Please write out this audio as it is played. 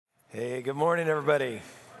Hey, good morning, everybody.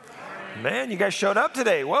 Man, you guys showed up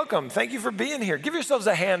today. Welcome. Thank you for being here. Give yourselves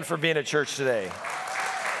a hand for being at church today.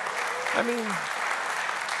 I mean,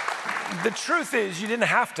 the truth is you didn't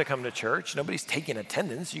have to come to church. Nobody's taking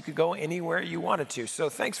attendance. You could go anywhere you wanted to. So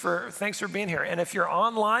thanks for being here. And if you're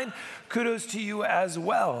online, kudos to you as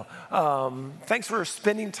well. Thanks for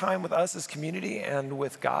spending time with us as community and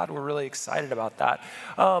with God. We're really excited about that.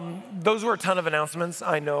 Those were a ton of announcements.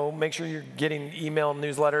 I know. Make sure you're getting email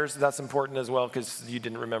newsletters. That's important as well because you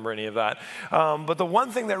didn't remember any of that. But the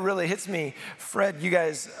one thing that really hits me, Fred, you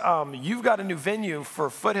guys, you've got a new venue for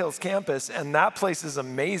Foothills campus, and that place is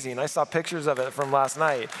amazing. I saw pictures of it from last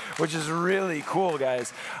night, which is really cool,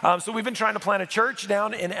 guys. So we've been trying to plant a church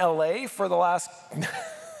down in LA for the last,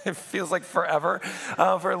 it feels like forever,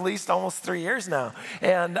 for at least almost 3 years now.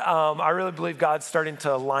 And I really believe God's starting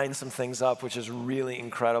to line some things up, which is really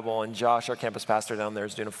incredible. And Josh, our campus pastor down there,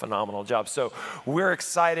 is doing a phenomenal job. So we're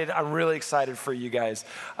excited. I'm really excited for you guys.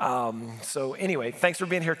 So anyway, thanks for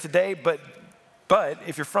being here today. But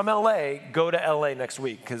if you're from LA, go to LA next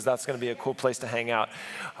week because that's going to be a cool place to hang out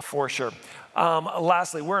for sure.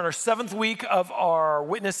 Lastly, we're in our 7th week of our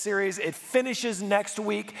witness series. It finishes next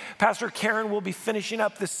week. Pastor Karen will be finishing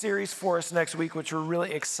up this series for us next week, which we're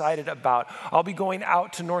really excited about. I'll be going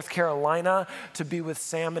out to North Carolina to be with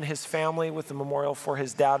Sam and his family with the memorial for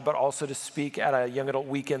his dad, but also to speak at a young adult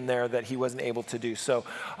weekend there that he wasn't able to do. So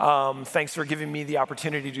thanks for giving me the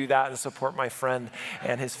opportunity to do that and support my friend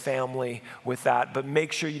and his family with that. But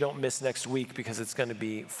make sure you don't miss next week because it's going to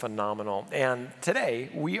be phenomenal. And today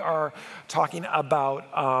we are talking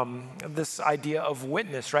about this idea of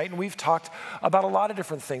witness, right? And we've talked about a lot of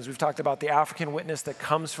different things. We've talked about the African witness that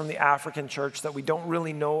comes from the African church that we don't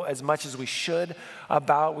really know as much as we should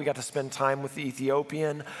about. We got to spend time with the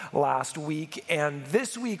Ethiopian last week. And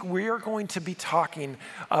this week we are going to be talking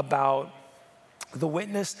about the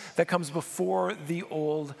witness that comes before the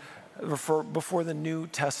New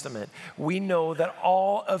Testament. We know that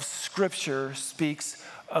all of Scripture speaks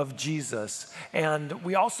of Jesus. And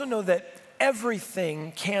we also know that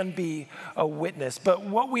everything can be a witness. But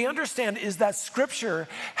what we understand is that Scripture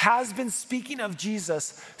has been speaking of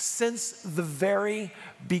Jesus since the very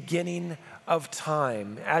beginning of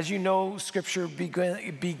time. As you know, Scripture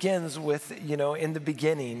begins with, in the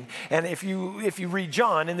beginning. And if you read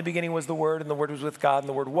John, in the beginning was the Word, and the Word was with God, and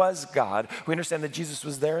the Word was God. We understand that Jesus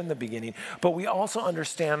was there in the beginning. But we also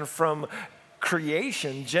understand from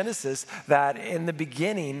creation, Genesis, that in the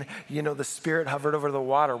beginning, the Spirit hovered over the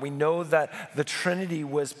water. We know that the Trinity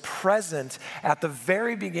was present at the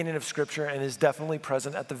very beginning of Scripture and is definitely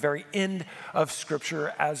present at the very end of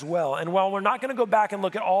Scripture as well. And while we're not going to go back and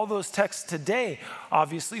look at all those texts today,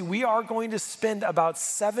 obviously, we are going to spend about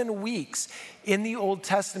 7 weeks in the Old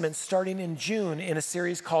Testament, starting in June, in a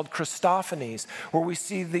series called Christophanies, where we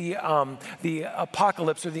see the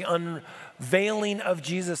apocalypse or the unveiling of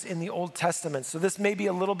Jesus in the Old Testament. So this may be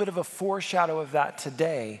a little bit of a foreshadow of that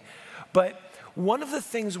today. But one of the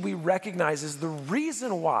things we recognize is the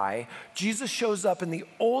reason why Jesus shows up in the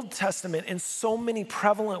Old Testament in so many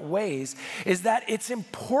prevalent ways is that it's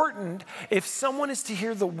important if someone is to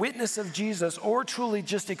hear the witness of Jesus or truly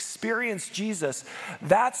just experience Jesus,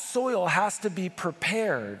 that soil has to be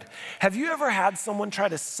prepared. Have you ever had someone try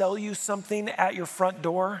to sell you something at your front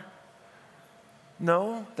door?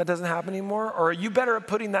 No, that doesn't happen anymore? Or are you better at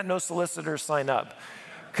putting that no solicitor sign up?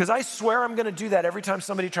 Because I swear I'm going to do that every time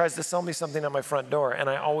somebody tries to sell me something at my front door, and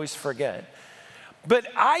I always forget. But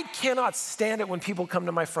I cannot stand it when people come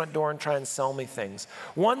to my front door and try and sell me things.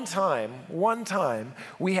 One time,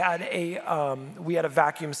 we had a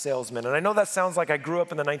vacuum salesman, and I know that sounds like I grew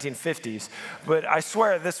up in the 1950s, but I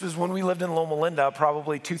swear this was when we lived in Loma Linda,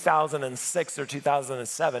 probably 2006 or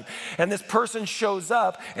 2007. And this person shows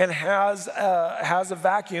up and has a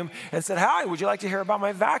vacuum and said, "Hi, would you like to hear about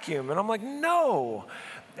my vacuum?" And I'm like, "No."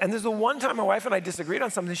 And there's the one time my wife and I disagreed on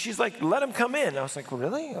something. She's like, "Let him come in." I was like,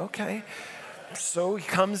 "Really? Okay." So he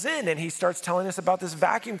comes in and he starts telling us about this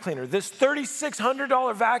vacuum cleaner, this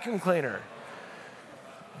 $3,600 vacuum cleaner.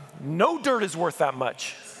 No dirt is worth that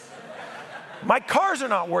much. My cars are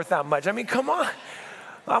not worth that much. I mean, come on.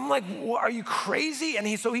 I'm like, are you crazy? And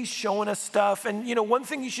he's showing us stuff. And one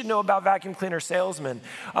thing you should know about vacuum cleaner salesmen,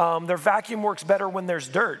 their vacuum works better when there's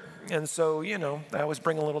dirt. And so, I always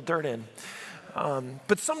bring a little dirt in.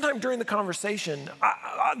 But sometime during the conversation,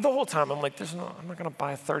 the whole time, I'm like, I'm not going to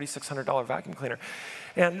buy a $3,600 vacuum cleaner.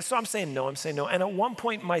 And so I'm saying no. And at one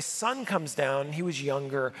point, my son comes down. He was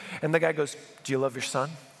younger. And the guy goes, "Do you love your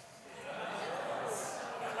son?"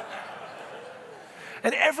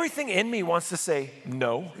 And everything in me wants to say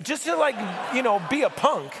no, just to be a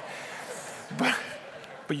punk.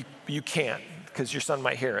 But you can't. because your son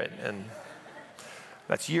might hear it, and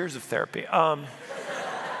that's years of therapy.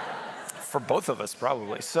 For both of us,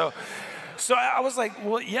 probably. So I was like,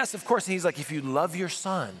 well, yes, of course. And he's like, if you love your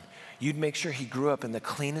son, you'd make sure he grew up in the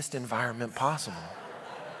cleanest environment possible.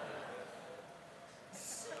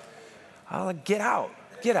 I'm like, get out,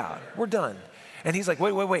 we're done. And he's like,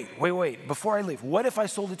 wait, before I leave, what if I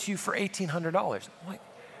sold it to you for $1,800? I'm like,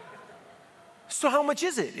 so how much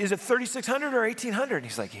is it? Is it $3,600 or $1,800?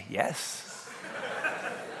 He's like, yes.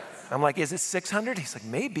 I'm like, is it $600? He's like,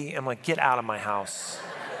 maybe. I'm like, get out of my house.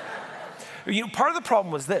 You know, part of the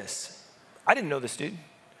problem was this. I didn't know this dude.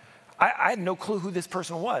 I had no clue who this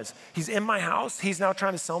person was. He's in my house. He's now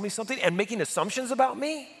trying to sell me something and making assumptions about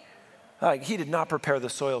me. Like, he did not prepare the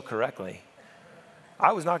soil correctly.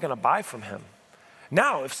 I was not going to buy from him.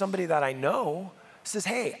 Now, if somebody that I know says,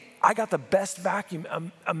 hey, I got the best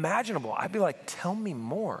vacuum imaginable, I'd be like, tell me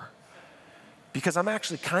more. Because I'm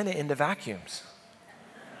actually kind of into vacuums.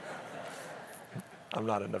 I'm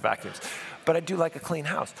not into vacuums, but I do like a clean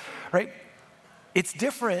house, right? It's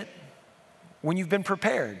different when you've been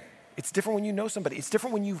prepared. It's different when you know somebody. It's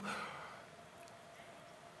different when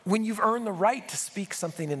you've earned the right to speak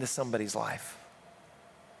something into somebody's life.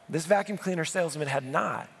 This vacuum cleaner salesman had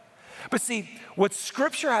not. But see, what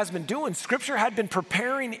Scripture has been doing, Scripture had been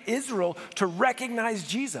preparing Israel to recognize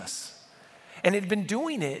Jesus. And it had been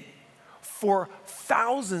doing it for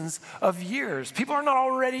thousands of years. People are not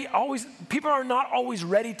always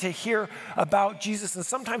ready to hear about Jesus. And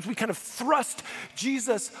sometimes we kind of thrust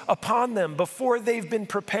Jesus upon them before they've been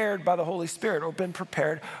prepared by the Holy Spirit or been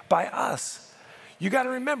prepared by us. You got to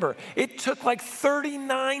remember, it took like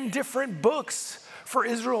 39 different books for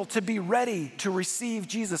Israel to be ready to receive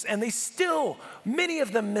Jesus. And they still, many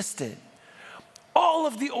of them missed it. All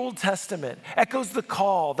of the Old Testament echoes the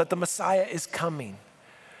call that the Messiah is coming.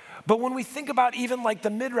 But when we think about even like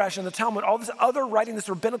the Midrash and the Talmud, all this other writing, this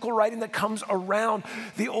rabbinical writing that comes around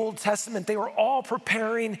the Old Testament, they were all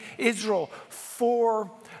preparing Israel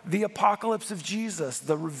for the apocalypse of Jesus,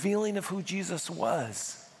 the revealing of who Jesus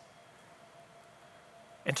was.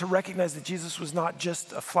 And to recognize that Jesus was not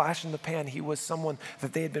just a flash in the pan, he was someone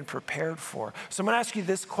that they had been prepared for. So I'm going to ask you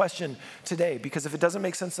this question today, because if it doesn't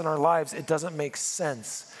make sense in our lives, it doesn't make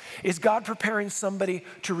sense. Is God preparing somebody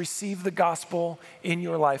to receive the gospel in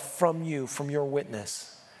your life from you, from your witness?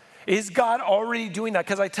 Is God already doing that?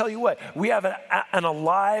 Because I tell you what, we have an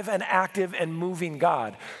alive and active and moving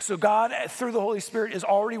God. So God, through the Holy Spirit, is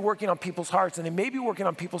already working on people's hearts, and he may be working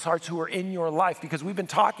on people's hearts who are in your life, because we've been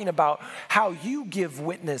talking about how you give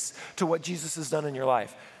witness to what Jesus has done in your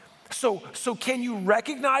life. So can you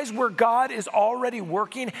recognize where God is already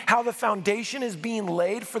working, how the foundation is being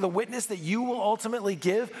laid for the witness that you will ultimately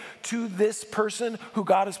give to this person who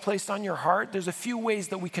God has placed on your heart? There's a few ways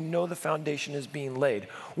that we can know the foundation is being laid.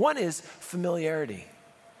 One is familiarity,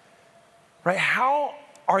 right? How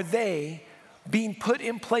are they being put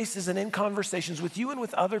in places and in conversations with you and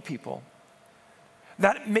with other people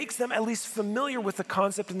that makes them at least familiar with the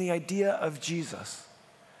concept and the idea of Jesus?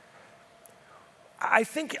 I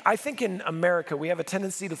think in America, we have a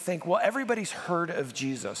tendency to think, well, everybody's heard of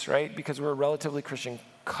Jesus, right? Because we're a relatively Christian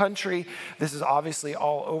country. This is obviously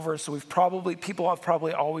all over. So people have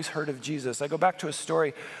probably always heard of Jesus. I go back to a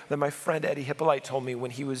story that my friend Eddie Hippolyte told me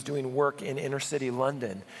when he was doing work in inner city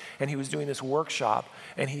London. And he was doing this workshop,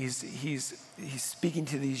 and he's speaking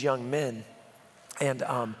to these young men. And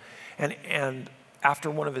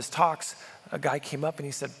after one of his talks, a guy came up and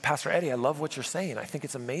he said, Pastor Eddie, I love what you're saying. I think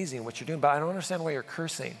it's amazing what you're doing, but I don't understand why you're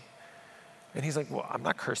cursing. And he's like, well, I'm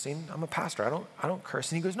not cursing. I'm a pastor. I don't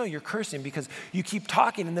curse. And he goes, no, you're cursing because you keep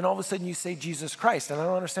talking and then all of a sudden you say Jesus Christ, and I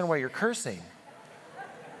don't understand why you're cursing.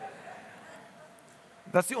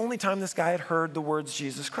 That's the only time this guy had heard the words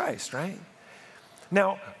Jesus Christ, right?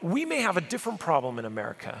 Now, we may have a different problem in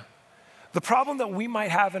America. The problem that we might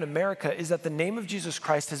have in America is that the name of Jesus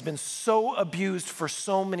Christ has been so abused for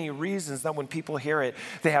so many reasons that when people hear it,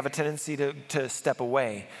 they have a tendency to step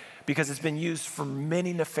away because it's been used for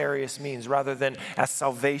many nefarious means rather than as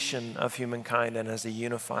salvation of humankind and as a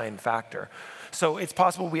unifying factor. So it's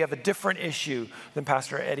possible we have a different issue than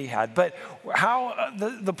Pastor Eddie had. But how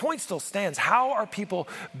the point still stands. How are people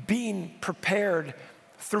being prepared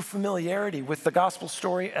through familiarity with the gospel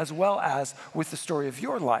story as well as with the story of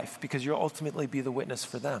your life, because you'll ultimately be the witness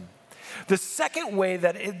for them? The second way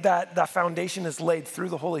that foundation is laid through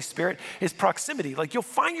the Holy Spirit is proximity. Like you'll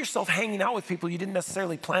find yourself hanging out with people you didn't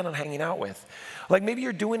necessarily plan on hanging out with. Like maybe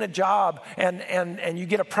you're doing a job and you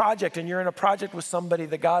get a project and you're in a project with somebody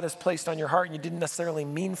that God has placed on your heart and you didn't necessarily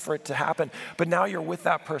mean for it to happen, but now you're with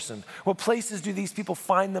that person. What places do these people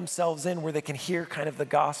find themselves in where they can hear kind of the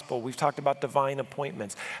gospel? We've talked about divine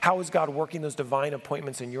appointments. How is God working those divine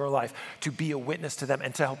appointments in your life to be a witness to them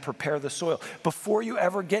and to help prepare the soil? Before you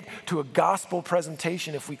ever get to a gospel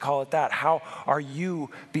presentation, if we call it that, how are you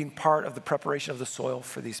being part of the preparation of the soil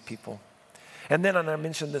for these people? And then, and I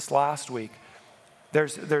mentioned this last week,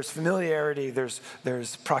 there's familiarity,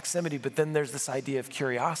 there's proximity, but then there's this idea of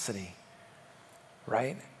curiosity,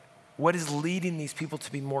 right? What is leading these people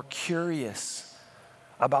to be more curious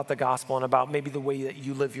about the gospel and about maybe the way that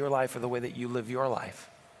you live your life or the way that you live your life?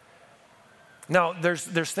 Now, there's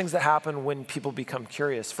things that happen when people become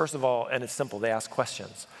curious. First of all, and it's simple, they ask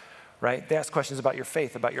questions, right? They ask questions about your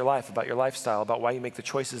faith, about your life, about your lifestyle, about why you make the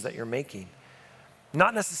choices that you're making.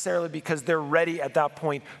 Not necessarily because they're ready at that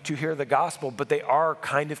point to hear the gospel, but they are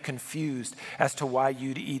kind of confused as to why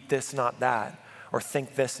you'd eat this, not that, or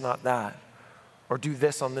think this, not that, or do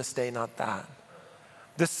this on this day, not that.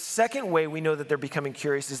 The second way we know that they're becoming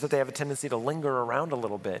curious is that they have a tendency to linger around a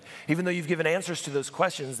little bit. Even though you've given answers to those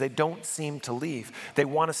questions, they don't seem to leave. They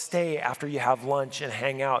want to stay after you have lunch and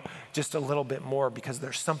hang out just a little bit more because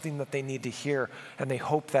there's something that they need to hear, and they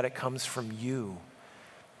hope that it comes from you.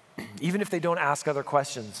 Even if they don't ask other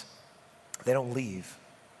questions, they don't leave.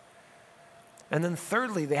 And then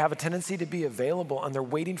thirdly, they have a tendency to be available and they're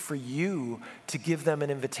waiting for you to give them an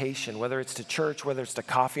invitation, whether it's to church, whether it's to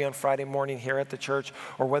coffee on Friday morning here at the church,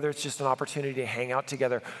 or whether it's just an opportunity to hang out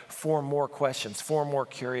together for more questions, for more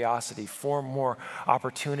curiosity, for more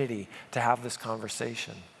opportunity to have this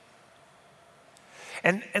conversation.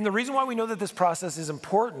 And the reason why we know that this process is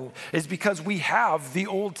important is because we have the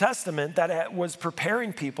Old Testament that was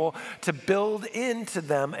preparing people to build into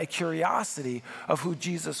them a curiosity of who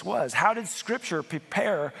Jesus was. How did Scripture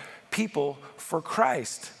prepare people for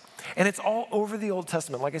Christ? And it's all over the Old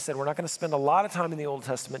Testament. Like I said, we're not going to spend a lot of time in the Old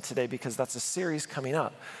Testament today because that's a series coming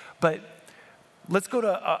up. But let's go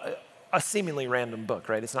to a seemingly random book,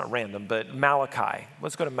 right? It's not random, but Malachi.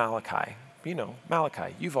 Let's go to Malachi. You know,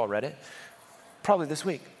 Malachi. You've all read it. Probably this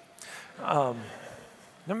week. Now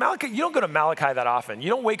Malachi, you don't go to Malachi that often. You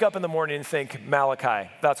don't wake up in the morning and think, Malachi,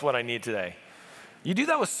 that's what I need today. You do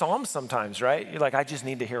that with Psalms sometimes, right? You're like, I just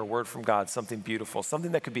need to hear a word from God, something beautiful,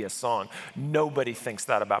 something that could be a song. Nobody thinks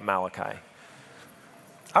that about Malachi. I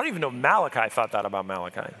don't even know Malachi thought that about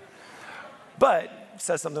Malachi. But it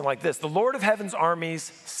says something like this: the Lord of heaven's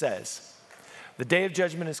armies says, the day of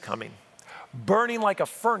judgment is coming, burning like a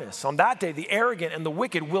furnace. On that day, the arrogant and the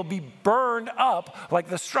wicked will be burned up like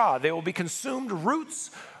the straw. They will be consumed,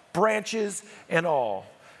 roots, branches, and all.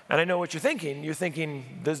 And I know what you're thinking. You're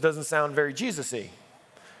thinking, this doesn't sound very Jesus-y,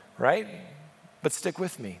 right? But stick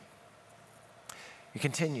with me. He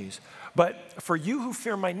continues, but for you who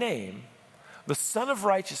fear my name, the Son of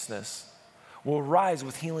Righteousness will rise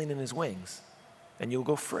with healing in his wings, and you'll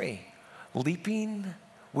go free, leaping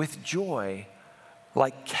with joy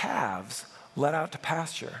like calves let out to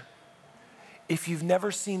pasture. If you've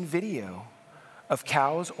never seen video of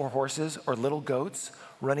cows or horses or little goats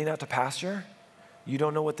running out to pasture, you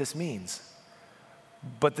don't know what this means.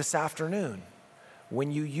 But this afternoon,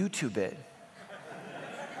 when you YouTube it,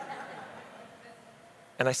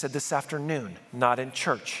 and I said this afternoon, not in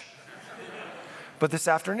church, but this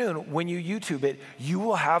afternoon, when you YouTube it, you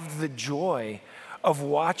will have the joy of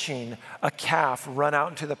watching a calf run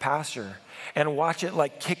out into the pasture and watch it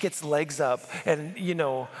like kick its legs up. And you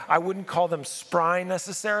know, I wouldn't call them spry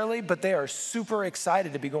necessarily, but they are super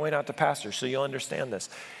excited to be going out to pasture. So you'll understand this.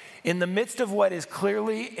 In the midst of what is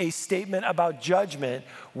clearly a statement about judgment,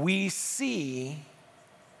 we see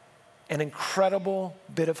an incredible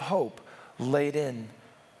bit of hope laid in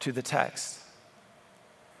to the text.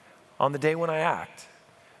 On the day when I act,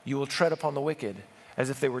 you will tread upon the wicked as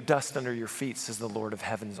if they were dust under your feet, says the Lord of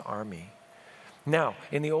heaven's army. Now,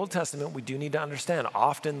 in the Old Testament, we do need to understand,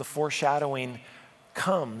 often the foreshadowing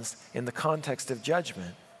comes in the context of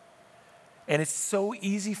judgment. And it's so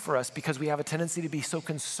easy for us because we have a tendency to be so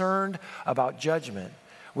concerned about judgment,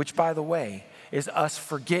 which, by the way, is us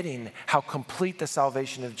forgetting how complete the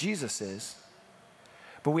salvation of Jesus is.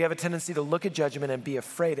 But we have a tendency to look at judgment and be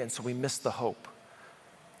afraid, and so we miss the hope,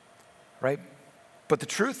 right? But the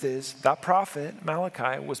truth is, that prophet,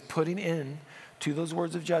 Malachi, was putting in to those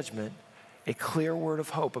words of judgment a clear word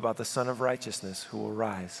of hope about the Son of Righteousness who will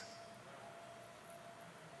rise.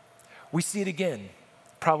 We see it again,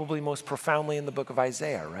 probably most profoundly in the book of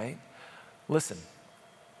Isaiah, right? Listen,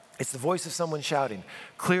 It's the voice of someone shouting,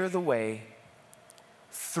 clear the way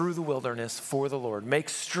through the wilderness for the Lord. Make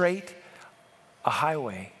straight a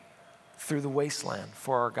highway through the wasteland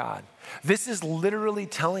for our God. This is literally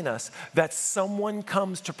telling us that someone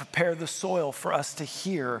comes to prepare the soil for us to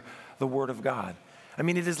hear the word of God. I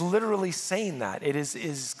mean, it is literally saying that. It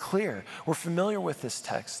is clear. We're familiar with this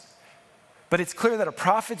text. But it's clear that a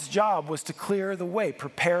prophet's job was to clear the way,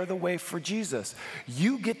 prepare the way for Jesus.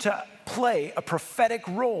 You get to play a prophetic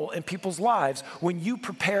role in people's lives when you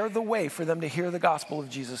prepare the way for them to hear the gospel of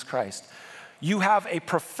Jesus Christ. You have a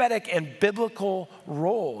prophetic and biblical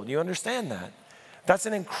role. Do you understand that? That's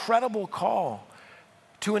an incredible call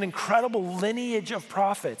to an incredible lineage of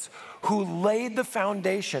prophets who laid the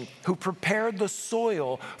foundation, who prepared the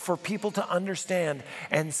soil for people to understand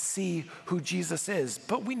and see who Jesus is.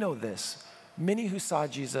 But we know this. Many who saw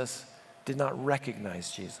Jesus did not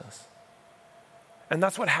recognize Jesus. And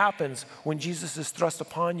that's what happens when Jesus is thrust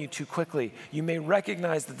upon you too quickly. You may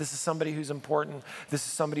recognize that this is somebody who's important. This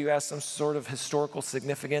is somebody who has some sort of historical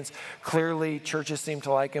significance. Clearly, churches seem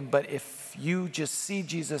to like him. But if you just see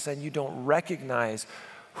Jesus and you don't recognize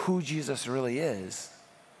who Jesus really is,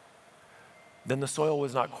 then the soil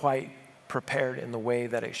was not quite prepared in the way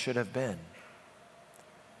that it should have been.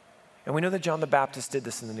 And we know that John the Baptist did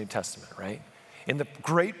this in the New Testament, right? In the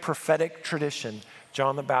great prophetic tradition,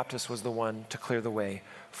 John the Baptist was the one to clear the way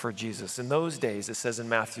for Jesus. In those days, it says in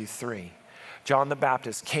Matthew 3, John the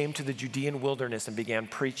Baptist came to the Judean wilderness and began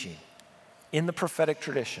preaching in the prophetic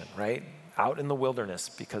tradition, right? Out in the wilderness,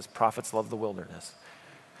 because prophets love the wilderness.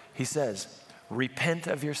 He says, repent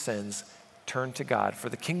of your sins, turn to God, for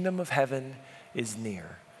the kingdom of heaven is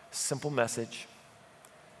near. Simple message.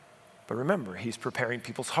 But remember, he's preparing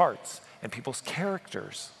people's hearts and people's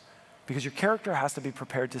characters, because your character has to be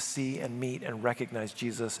prepared to see and meet and recognize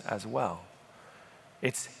Jesus as well.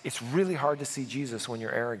 It's really hard to see Jesus when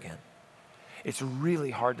you're arrogant. It's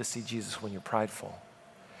really hard to see Jesus when you're prideful.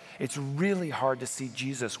 It's really hard to see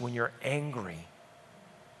Jesus when you're angry.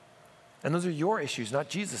 And those are your issues, not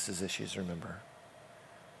Jesus's issues, remember.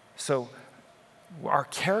 So our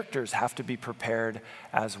characters have to be prepared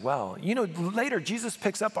as well. You know, later Jesus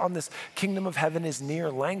picks up on this kingdom of heaven is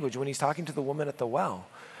near language when he's talking to the woman at the well.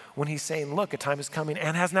 When he's saying, look, a time is coming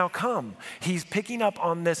and has now come. He's picking up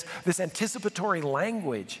on this anticipatory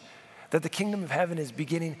language that the kingdom of heaven is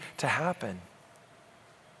beginning to happen.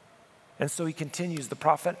 And so he continues, the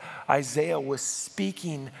prophet Isaiah was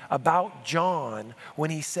speaking about John when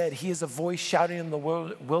he said, he is a voice shouting in the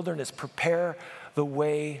wilderness, prepare the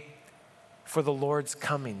way for the Lord's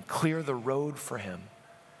coming, clear the road for him.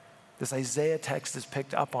 This Isaiah text is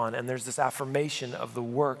picked up on, and there's this affirmation of the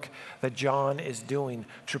work that John is doing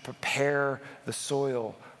to prepare the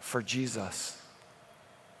soil for Jesus.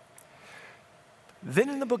 Then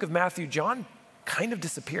in the book of Matthew, John kind of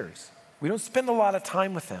disappears. We don't spend a lot of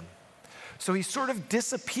time with him. So he sort of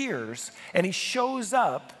disappears, and he shows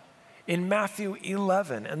up in Matthew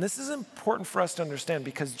 11. And this is important for us to understand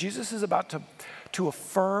because Jesus is about to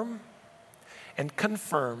affirm and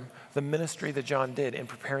confirm the ministry that John did in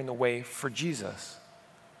preparing the way for Jesus.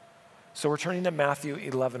 So we're turning to Matthew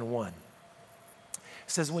 11:1. It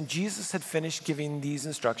says, when Jesus had finished giving these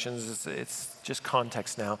instructions, it's just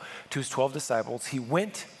context now, to his 12 disciples, he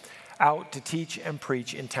went out to teach and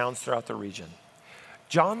preach in towns throughout the region.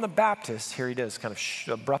 John the Baptist, here he does, kind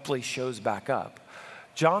of abruptly shows back up.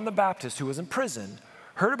 John the Baptist, who was in prison,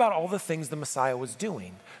 heard about all the things the Messiah was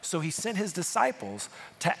doing. So he sent his disciples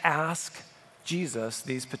to ask Jesus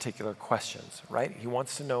these particular questions, right? He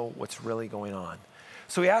wants to know what's really going on.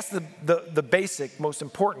 So he asked the basic, most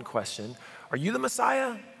important question, are you the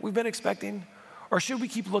Messiah we've been expecting? Or should we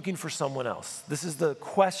keep looking for someone else? This is the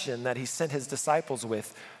question that he sent his disciples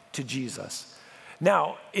with to Jesus.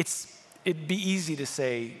 Now, it'd be easy to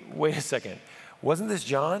say, wait a second, wasn't this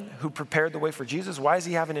John who prepared the way for Jesus? Why is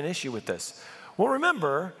he having an issue with this? Well,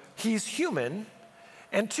 remember, he's human.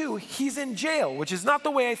 And two, he's in jail, which is not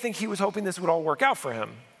the way I think he was hoping this would all work out for him.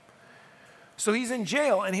 So he's in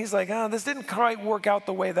jail, and he's like, this didn't quite work out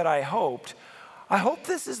the way that I hoped. I hope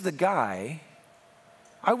this is the guy.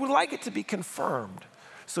 I would like it to be confirmed.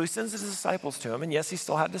 So he sends his disciples to him, and yes, he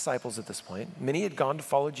still had disciples at this point. Many had gone to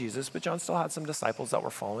follow Jesus, but John still had some disciples that were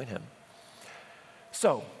following him.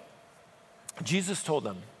 So Jesus told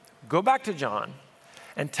them, go back to John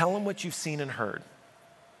and tell him what you've seen and heard.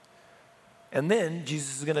 And then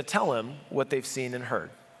Jesus is going to tell him what they've seen and heard,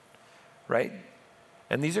 right?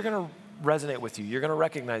 And these are going to resonate with you. You're going to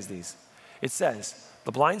recognize these. It says,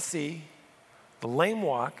 the blind see, the lame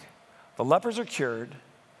walk, the lepers are cured,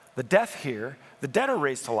 the deaf hear, the dead are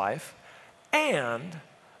raised to life, and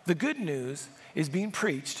the good news is being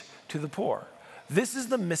preached to the poor. This is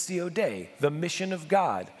the Missio Dei, the mission of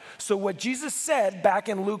God. So what Jesus said back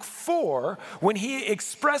in Luke 4, when he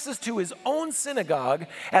expresses to his own synagogue,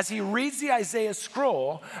 as he reads the Isaiah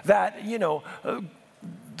scroll, that, the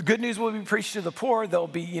good news will be preached to the poor, there'll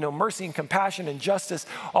be, mercy and compassion and justice,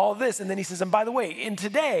 all of this. And then he says, and by the way, in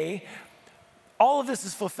today, all of this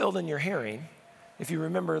is fulfilled in your hearing. If you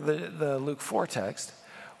remember the Luke 4 text,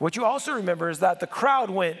 what you also remember is that the crowd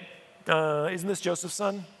went, isn't this Joseph's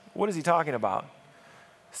son? What is he talking about?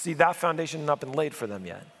 See, that foundation has not been laid for them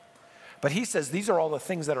yet. But he says, these are all the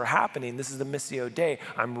things that are happening. This is the Missio Dei.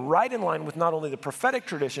 I'm right in line with not only the prophetic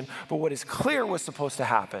tradition, but what is clear was supposed to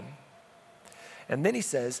happen. And then he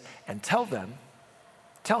says, and tell him,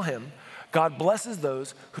 God blesses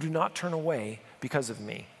those who do not turn away because of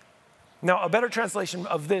me. Now, a better translation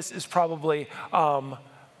of this is probably, God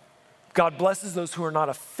blesses those who are not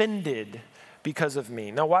offended because of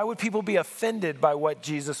me. Now, why would people be offended by what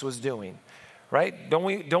Jesus was doing, right? Don't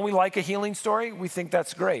we like a healing story? We think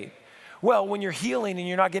that's great. Well, when you're healing and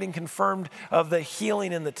you're not getting confirmed of the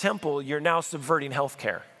healing in the temple, you're now subverting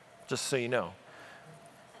healthcare, just so you know,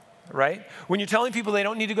 right? When you're telling people they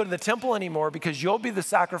don't need to go to the temple anymore because you'll be the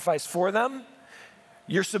sacrifice for them,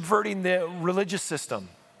 you're subverting the religious system,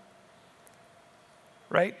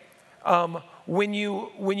 right? When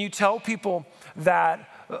you tell people that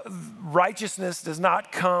righteousness does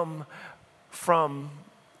not come from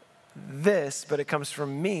this, but it comes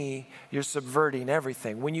from me, you're subverting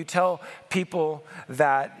everything. When you tell people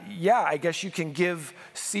that, yeah, I guess you can give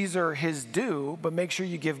Caesar his due, but make sure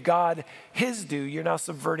you give God his due, you're now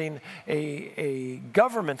subverting a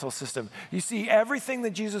governmental system. You see, everything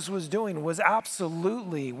that Jesus was doing was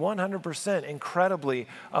absolutely 100% incredibly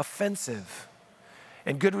offensive.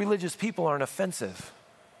 And good religious people aren't offensive.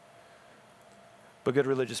 But good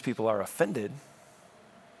religious people are offended.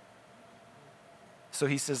 So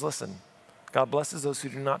he says, listen, God blesses those who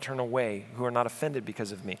do not turn away, who are not offended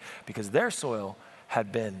because of me, because their soil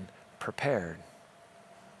had been prepared.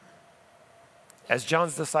 As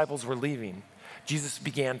John's disciples were leaving, Jesus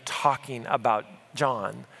began talking about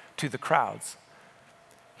John to the crowds.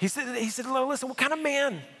 He said, listen, what kind of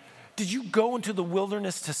man did you go into the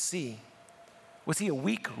wilderness to see? Was he a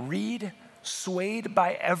weak reed swayed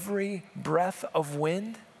by every breath of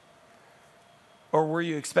wind? Or were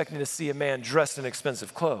you expecting to see a man dressed in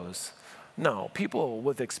expensive clothes? No, people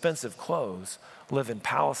with expensive clothes live in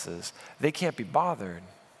palaces. They can't be bothered.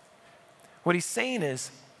 What he's saying is,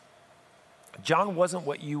 John wasn't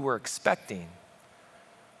what you were expecting,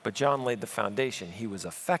 but John laid the foundation. He was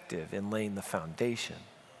effective in laying the foundation.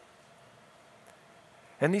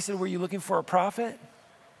 And he said, were you looking for a prophet?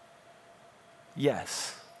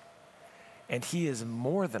 Yes. And he is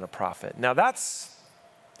more than a prophet. Now that's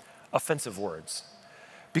offensive words,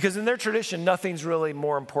 because in their tradition, nothing's really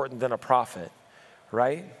more important than a prophet,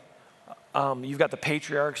 right? You've got the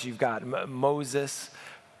patriarchs, you've got Moses,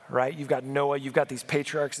 right? You've got Noah, you've got these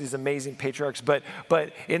patriarchs, these amazing patriarchs. But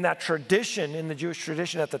in that tradition, in the Jewish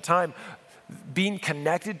tradition at the time, being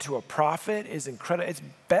connected to a prophet is incredible. It's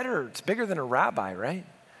better, it's bigger than a rabbi, right?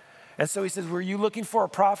 And so he says, were you looking for a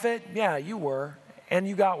prophet? Yeah, you were. And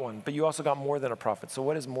you got one, but you also got more than a prophet. So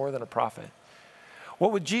what is more than a prophet?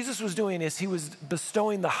 What Jesus was doing is he was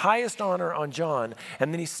bestowing the highest honor on John,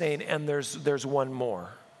 and then he's saying, and there's one more.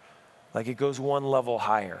 Like it goes one level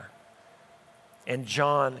higher. And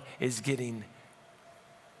John is getting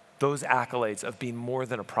those accolades of being more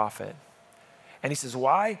than a prophet. And he says,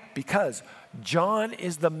 why? Because John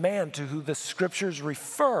is the man to who the scriptures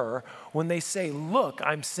refer when they say, look,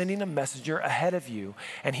 I'm sending a messenger ahead of you,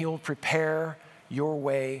 and he will prepare your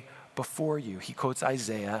way before you. He quotes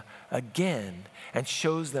Isaiah again and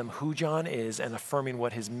shows them who John is and affirming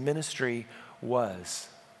what his ministry was.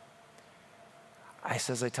 I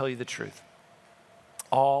tell you the truth.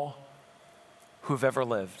 All who have ever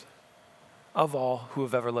lived, of all who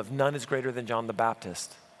have ever lived, none is greater than John the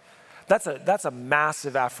Baptist. That's a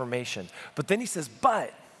massive affirmation. But then he says,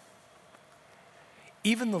 but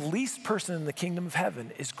even the least person in the kingdom of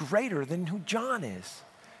heaven is greater than who John is.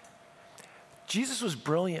 Jesus was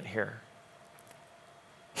brilliant here.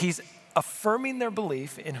 He's affirming their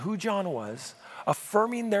belief in who John was,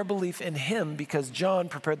 affirming their belief in him because John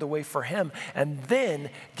prepared the way for him, and then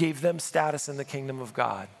gave them status in the kingdom of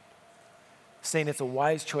God. Saying it's a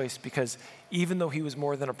wise choice because even though he was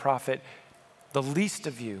more than a prophet, the least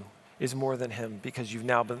of you is more than him because you've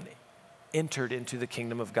now been entered into the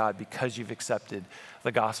kingdom of God because you've accepted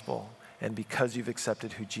the gospel and because you've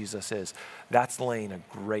accepted who Jesus is. That's laying a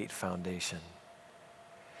great foundation.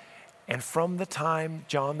 And from the time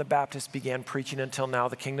John the Baptist began preaching until now,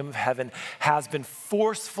 the kingdom of heaven has been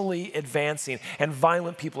forcefully advancing, and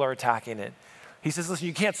violent people are attacking it. He says, listen,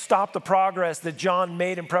 you can't stop the progress that John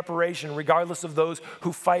made in preparation, regardless of those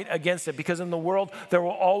who fight against it. Because in the world, there will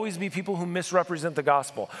always be people who misrepresent the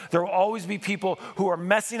gospel. There will always be people who are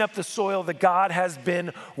messing up the soil that God has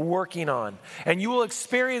been working on. And you will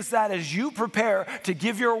experience that as you prepare to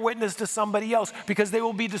give your witness to somebody else, because they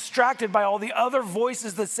will be distracted by all the other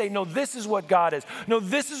voices that say, no, this is what God is. No,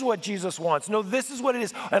 this is what Jesus wants. No, this is what it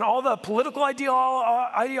is. And all the political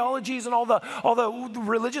ideologies and all the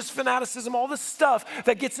religious fanaticism, all this stuff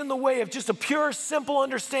that gets in the way of just a pure, simple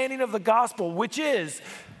understanding of the gospel, which is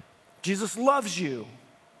Jesus loves you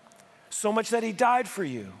so much that he died for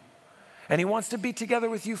you. And he wants to be together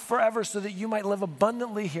with you forever so that you might live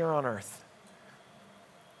abundantly here on earth.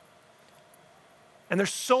 And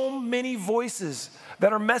there's so many voices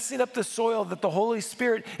that are messing up the soil that the Holy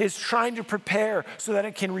Spirit is trying to prepare so that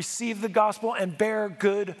it can receive the gospel and bear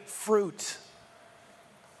good fruit.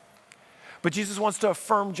 But Jesus wants to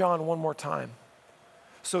affirm John one more time.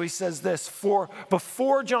 So he says this, for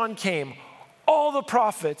before John came, all the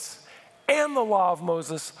prophets and the law of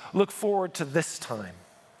Moses look forward to this time.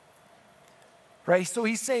 Right? So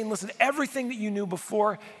he's saying, listen, everything that you knew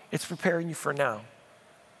before, it's preparing you for now.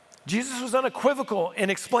 Jesus was unequivocal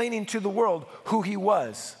in explaining to the world who he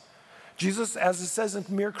was. Jesus, as it says in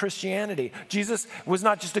Mere Christianity, Jesus was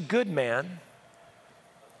not just a good man.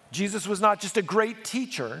 Jesus was not just a great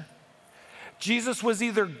teacher. Jesus was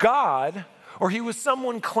either God or he was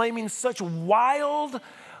someone claiming such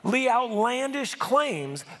wildly outlandish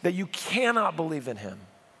claims that you cannot believe in him.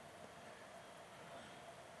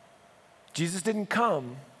 Jesus didn't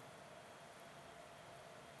come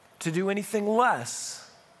to do anything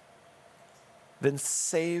less than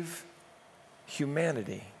save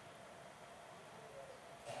humanity.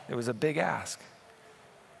 It was a big ask.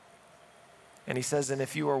 And he says, and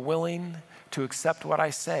if you are willing to accept what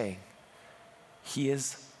I say, he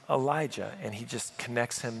is Elijah, and he just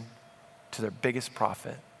connects him to their biggest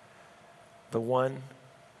prophet, the one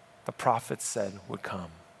the prophets said would come.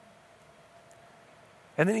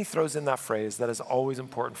 And then he throws in that phrase that is always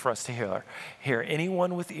important for us to hear.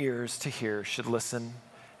 Anyone with ears to hear should listen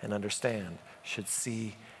and understand, should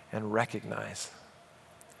see and recognize.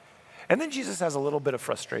 And then Jesus has a little bit of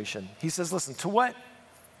frustration. He says, listen, to what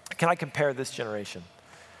can I compare this generation?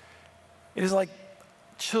 It is like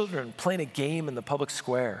children playing a game in the public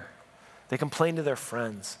square. They complain to their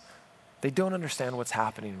friends. They don't understand what's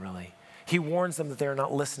happening really. He warns them that they're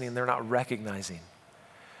not listening, they're not recognizing.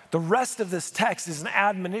 The rest of this text is an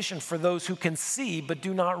admonition for those who can see but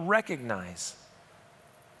do not recognize.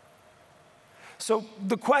 So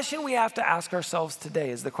the question we have to ask ourselves today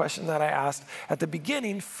is the question that I asked at the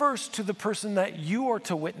beginning, first to the person that you are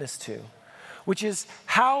to witness to, which is,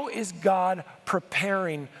 how is God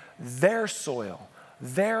preparing their soil,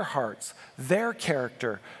 their hearts, their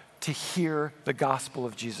character to hear the gospel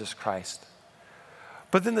of Jesus Christ?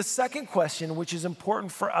 But then the second question, which is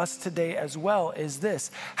important for us today as well, is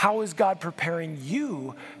this: how is God preparing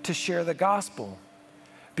you to share the gospel?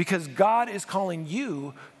 Because God is calling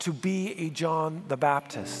you to be a John the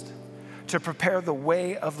Baptist, to prepare the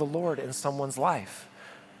way of the Lord in someone's life,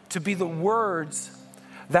 to be the words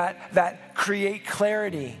that create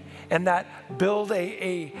clarity and that build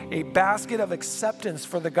a basket of acceptance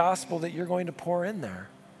for the gospel that you're going to pour in there.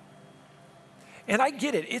 And I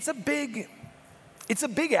get it. It's a big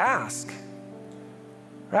ask.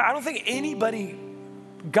 Right? I don't think anybody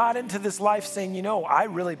got into this life saying, you know, I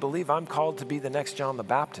really believe I'm called to be the next John the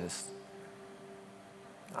Baptist.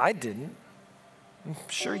 I didn't. I'm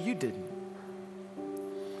sure you didn't.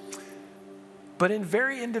 But in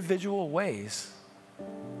very individual ways,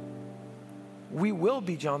 we will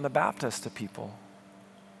be John the Baptist to people.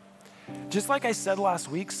 Just like I said last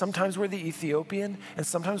week, sometimes we're the Ethiopian and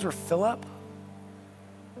sometimes we're Philip.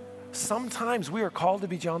 Sometimes we are called to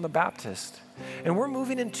be John the Baptist. And we're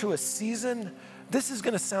moving into a season, this is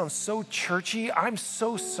going to sound so churchy. I'm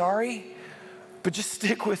so sorry, but just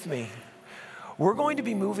stick with me. We're going to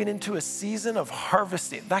be moving into a season of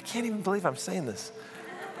harvesting. I can't even believe I'm saying this.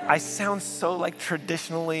 I sound so like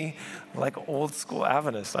traditionally like old school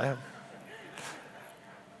Adventist.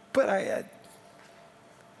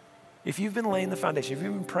 If you've been laying the foundation, if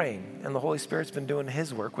you've been praying and the Holy Spirit's been doing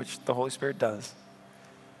his work, which the Holy Spirit does,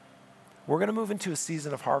 we're going to move into a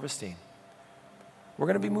season of harvesting. We're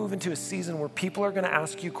going to be moving into a season where people are going to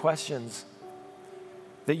ask you questions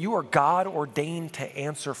that you are God ordained to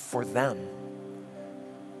answer for them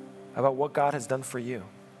about what God has done for you.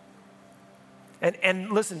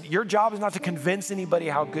 And listen, your job is not to convince anybody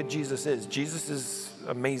how good Jesus is. Jesus is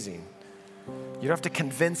amazing. You don't have to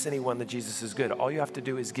convince anyone that Jesus is good. All you have to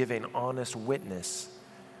do is give an honest witness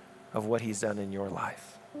of what he's done in your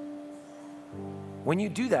life. when you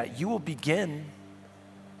do that, you will begin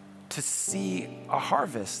to see a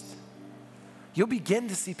harvest. You'll begin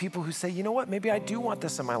to see people who say, you know what, maybe I do want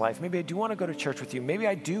this in my life. Maybe I do want to go to church with you. Maybe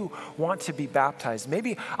I do want to be baptized.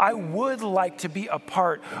 Maybe I would like to be a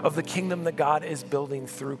part of the kingdom that God is building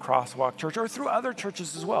through Crosswalk Church or through other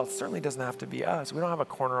churches as well. It certainly doesn't have to be us. We don't have a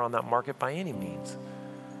corner on that market by any means.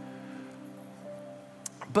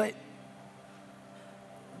 But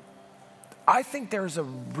I think there's a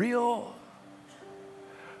real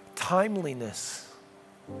timeliness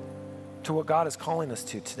to what God is calling us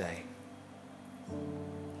to today.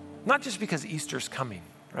 Not just because Easter's coming,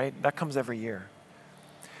 right? That comes every year.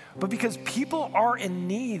 But because people are in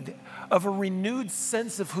need of a renewed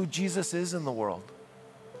sense of who Jesus is in the world.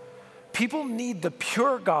 People need the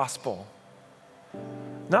pure gospel,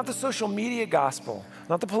 not the social media gospel,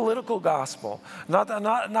 not the political gospel, not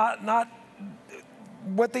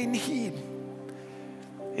what they need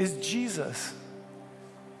is Jesus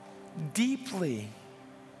deeply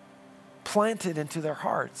planted into their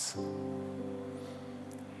hearts.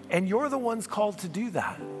 And you're the ones called to do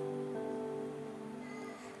that.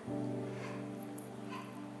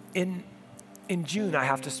 In June, I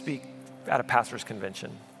have to speak at a pastor's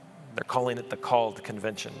convention. They're calling it the Called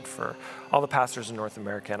Convention for all the pastors in North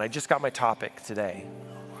America. And I just got my topic today.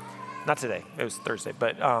 Not today, it was Thursday,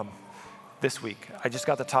 but this week. I just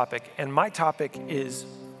got the topic. And my topic is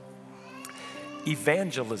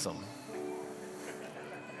evangelism.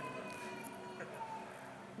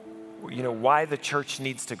 You know, why the church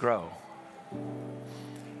needs to grow.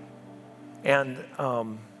 And I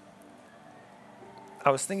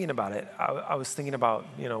was thinking about it. I was thinking about,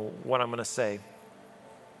 you know, what I'm going to say.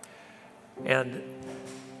 And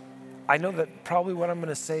I know that probably what I'm going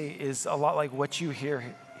to say is a lot like what you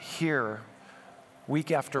hear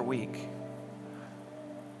week after week,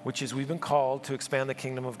 which is we've been called to expand the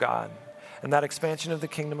kingdom of God. And that expansion of the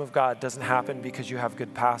kingdom of God doesn't happen because you have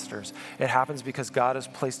good pastors. It happens because God has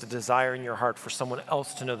placed a desire in your heart for someone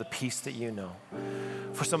else to know the peace that you know,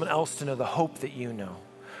 for someone else to know the hope that you know,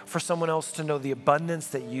 for someone else to know the abundance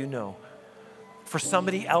that you know, for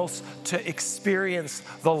somebody else to experience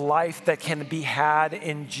the life that can be had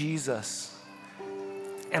in Jesus.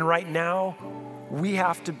 And right now, we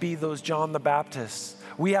have to be those John the Baptists.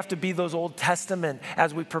 We have to be those Old Testament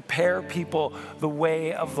as we prepare people the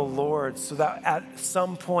way of the Lord so that at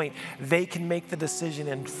some point they can make the decision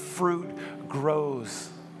and fruit grows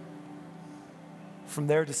from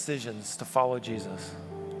their decisions to follow Jesus.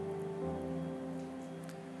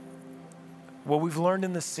 What we've learned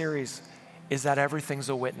in this series is that everything's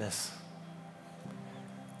a witness.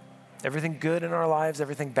 Everything good in our lives,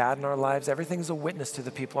 everything bad in our lives, everything's a witness to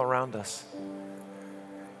the people around us.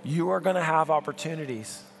 You are going to have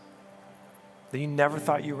opportunities that you never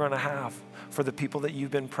thought you were going to have for the people that you've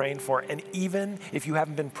been praying for. And even if you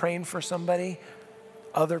haven't been praying for somebody,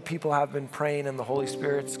 other people have been praying, and the Holy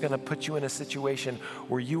Spirit's going to put you in a situation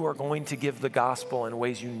where you are going to give the gospel in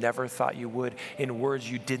ways you never thought you would, in words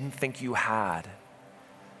you didn't think you had.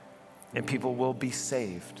 And people will be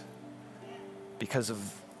saved because of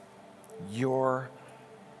your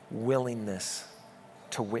willingness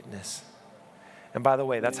to witness. And by the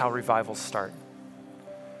way, that's how revivals start.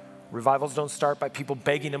 Revivals don't start by people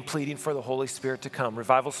begging and pleading for the Holy Spirit to come.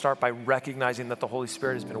 Revivals start by recognizing that the Holy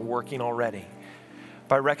Spirit has been working already,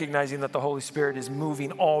 by recognizing that the Holy Spirit is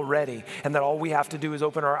moving already, and that all we have to do is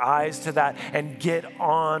open our eyes to that and get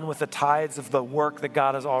on with the tides of the work that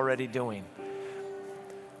God is already doing.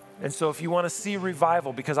 And so if you want to see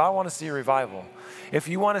revival, because I want to see revival, if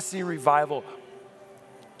you want to see revival,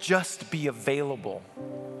 just be available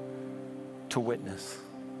to witness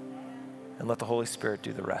and let the Holy Spirit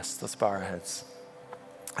do the rest. Let's bow our heads.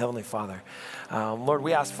 Heavenly Father, Lord,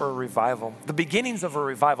 we ask for a revival, the beginnings of a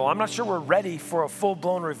revival. I'm not sure we're ready for a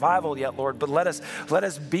full-blown revival yet, Lord, but let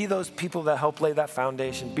us be those people that help lay that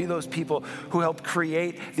foundation, be those people who help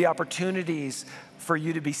create the opportunities for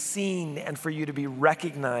you to be seen and for you to be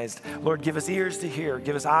recognized. Lord, give us ears to hear,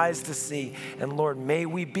 give us eyes to see, and Lord, may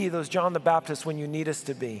we be those John the Baptist when you need us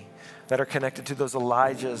to be, that are connected to those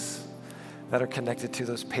Elijahs, that are connected to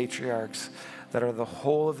those patriarchs, that are the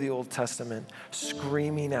whole of the Old Testament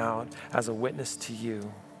screaming out as a witness to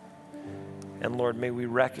you. And Lord, may we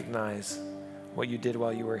recognize what you did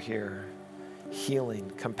while you were here.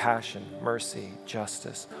 Healing, compassion, mercy,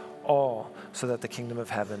 justice, all so that the kingdom of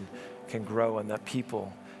heaven can grow and that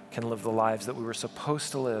people can live the lives that we were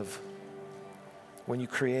supposed to live when you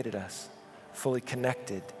created us, fully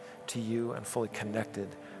connected to you and fully connected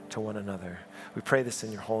to one another. We pray this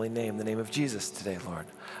in your holy name, the name of Jesus today, Lord.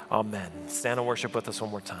 Amen. Stand and worship with us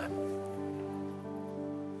one more time.